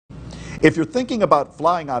If you're thinking about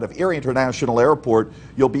flying out of Erie International Airport,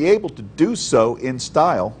 you'll be able to do so in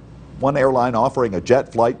style. One airline offering a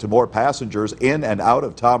jet flight to more passengers in and out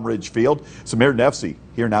of Tom Ridge Field. Samir Nefsi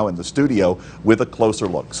here now in the studio with a closer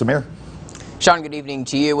look. Samir? Sean, good evening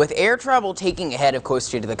to you. With air travel taking ahead, of course,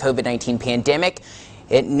 due to the COVID-19 pandemic,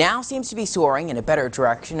 it now seems to be soaring in a better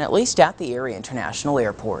direction, at least at the Erie International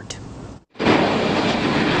Airport.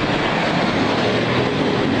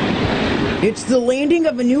 It's the landing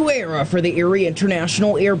of a new era for the Erie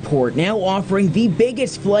International Airport, now offering the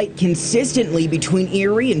biggest flight consistently between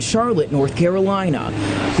Erie and Charlotte, North Carolina.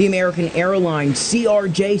 The American Airlines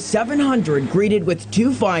CRJ700 greeted with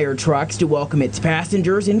 2 fire trucks to welcome its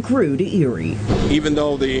passengers and crew to Erie. Even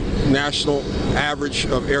though the national average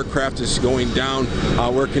of aircraft is going down,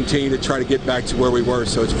 we're continuing to try to get back to where we were,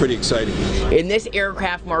 so it's pretty exciting. And this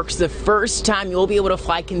aircraft marks the first time you'll be able to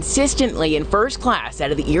fly consistently in first class out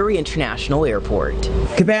of the Erie International Airport.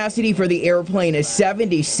 Capacity for the airplane is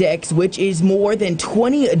 76, which is more than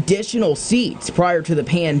 20 additional seats. Prior to the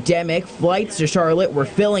pandemic, flights to Charlotte were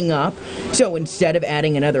filling up, so instead of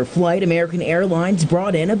adding another flight, American Airlines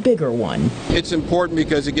brought in a bigger one. It's important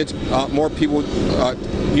because it gets more people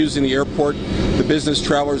using the airport. The business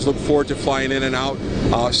travelers look forward to flying in and out.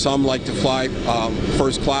 Some like to fly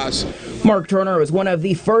first class. Mark Turner was one of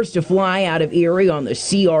the first to fly out of Erie on the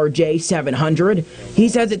CRJ700. He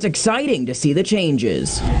says it's exciting to see the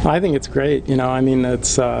changes. I think it's great. I mean,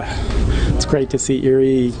 it's great to see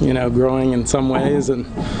Erie, growing in some ways, and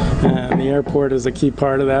the airport is a key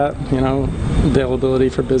part of that. Availability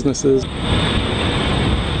for businesses.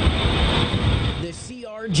 The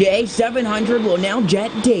CRJ700 will now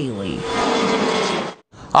jet daily.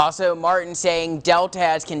 Also, Martin saying Delta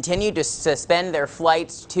has continued to suspend their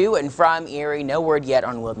flights to and from Erie. No word yet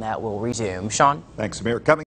on when that will resume. Sean? Thanks, Samir. Coming